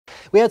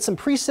We had some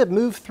precip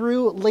move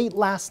through late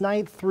last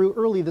night through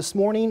early this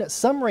morning.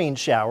 Some rain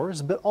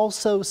showers, but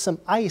also some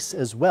ice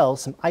as well.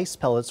 Some ice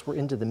pellets were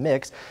into the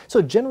mix.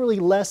 So generally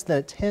less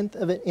than 1/10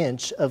 of an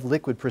inch of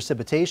liquid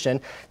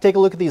precipitation. Take a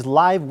look at these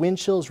live wind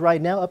chills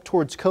right now up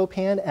towards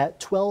Copan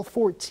at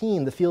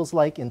 12-14. The feels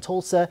like in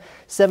Tulsa,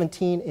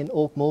 17 in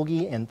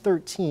Okmulgee, and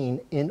 13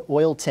 in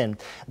Oilton.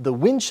 The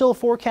wind chill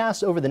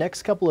forecast over the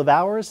next couple of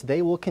hours,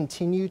 they will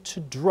continue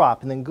to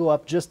drop and then go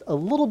up just a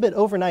little bit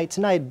overnight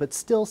tonight, but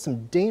still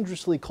some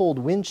dangerously cold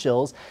wind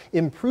chills.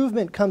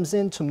 Improvement comes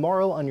in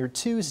tomorrow on your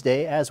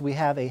Tuesday as we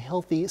have a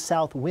healthy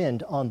south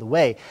wind on the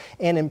way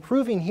and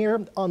improving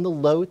here on the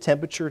low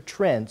temperature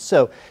trend.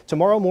 So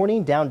tomorrow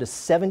morning down to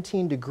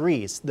 17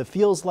 degrees. The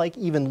feels like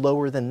even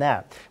lower than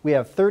that. We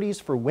have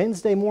 30s for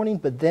Wednesday morning,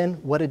 but then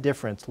what a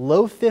difference.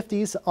 Low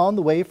 50s on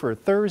the way for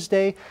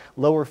Thursday,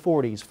 lower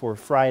 40s for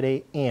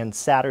Friday and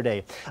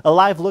Saturday. A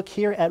live look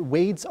here at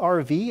Wade's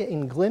RV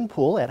in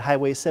Glenpool at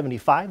Highway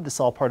 75.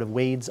 This all part of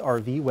Wade's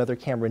RV weather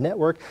camera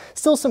network.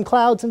 Still some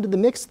clouds into the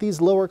mix.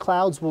 These lower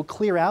clouds will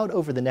clear out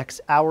over the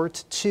next hour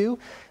to two.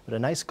 But a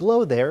nice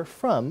glow there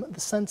from the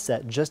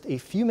sunset just a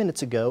few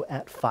minutes ago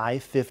at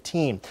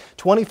 5:15.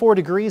 24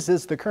 degrees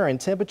is the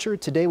current temperature.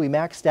 Today we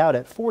maxed out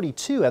at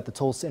 42 at the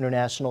Tulsa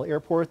International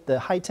Airport. The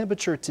high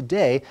temperature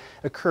today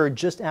occurred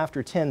just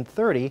after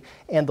 10:30,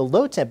 and the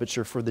low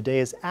temperature for the day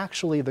is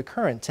actually the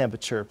current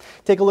temperature.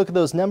 Take a look at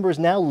those numbers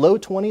now. Low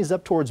 20s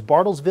up towards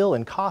Bartlesville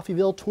and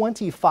Coffeyville,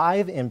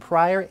 25 in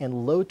Pryor,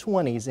 and low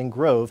 20s in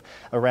Grove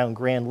around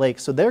Grand Lake.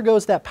 So there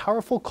goes that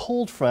powerful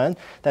cold front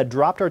that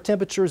dropped our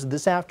temperatures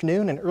this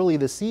afternoon and early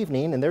this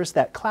evening, and there's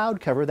that cloud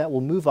cover that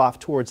will move off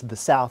towards the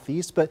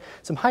southeast, but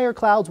some higher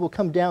clouds will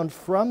come down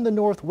from the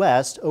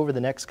northwest over the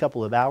next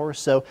couple of hours,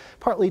 so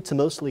partly to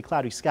mostly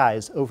cloudy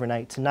skies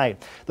overnight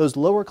tonight. Those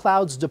lower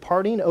clouds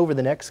departing over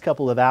the next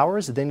couple of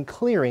hours, then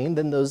clearing,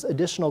 then those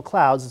additional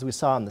clouds as we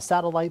saw in the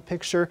satellite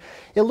picture.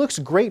 It looks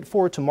great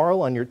for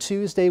tomorrow on your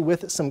Tuesday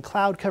with some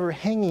cloud cover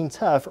hanging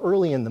tough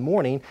early in the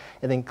morning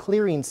and then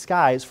clearing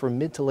skies for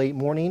mid to late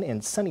morning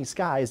and sunny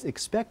skies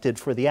expected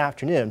for the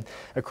afternoon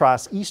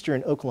across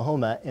eastern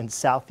Oklahoma and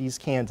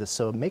southeast Kansas.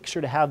 So make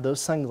sure to have those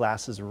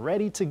sunglasses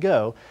ready to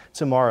go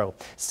tomorrow.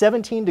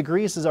 17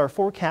 degrees is our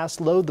forecast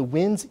low. The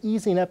winds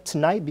easing up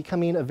tonight,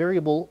 becoming a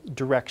variable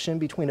direction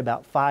between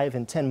about 5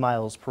 and 10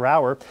 miles per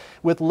hour,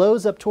 with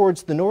lows up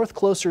towards the north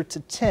closer to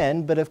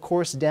 10, but of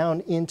course down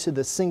into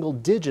the single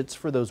digits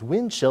for those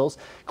wind chills,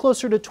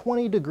 closer to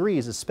 20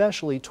 degrees,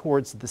 especially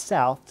towards the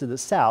south, to the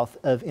south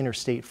of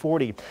Interstate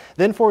 40.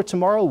 Then for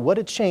tomorrow, what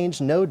a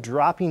change. No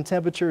dropping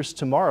temperatures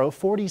tomorrow.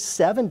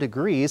 47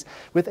 degrees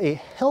with a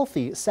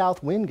healthy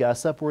south wind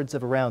gust upwards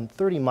of around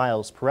 30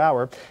 miles per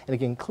hour, and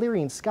again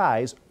clearing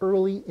skies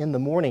early in the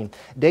morning.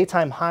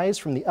 Daytime highs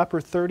from the upper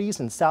 30s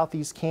in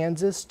southeast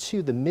Kansas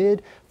to the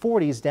mid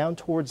 40s down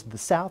towards the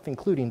south,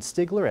 including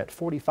Stigler at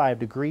 45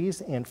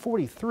 degrees and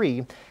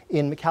 43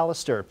 in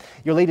McAllister.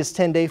 Your latest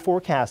 10-day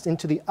forecast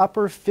into the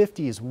upper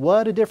 50s.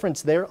 What a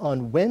difference there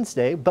on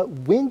Wednesday, but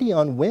windy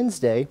on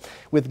Wednesday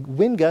with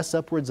wind gusts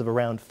upwards of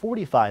around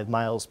 45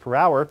 miles per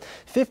hour.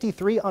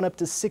 53 on up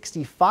to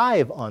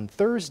 65 on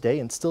Thursday,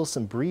 and still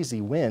some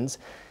breezy winds.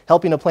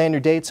 Helping to plan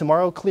your day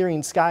tomorrow,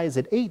 clearing skies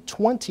at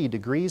 20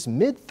 degrees,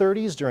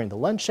 mid-30s during the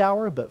lunch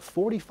hour, but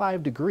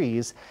 45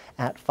 degrees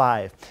at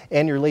 5.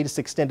 And your latest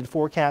extended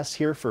forecast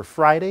here for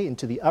Friday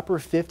into the upper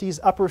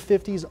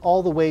 50s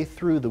all the way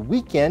through the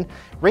weekend.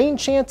 Rain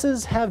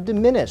chances have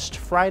diminished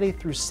Friday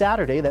through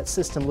Saturday. That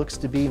system looks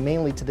to be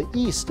mainly to the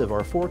east of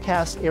our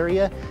forecast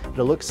area, but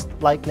it looks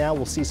like now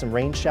we'll see some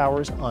rain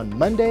showers on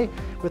Monday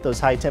with those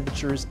high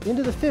temperatures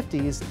into the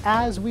 50s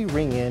as we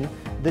ring in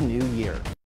the new year.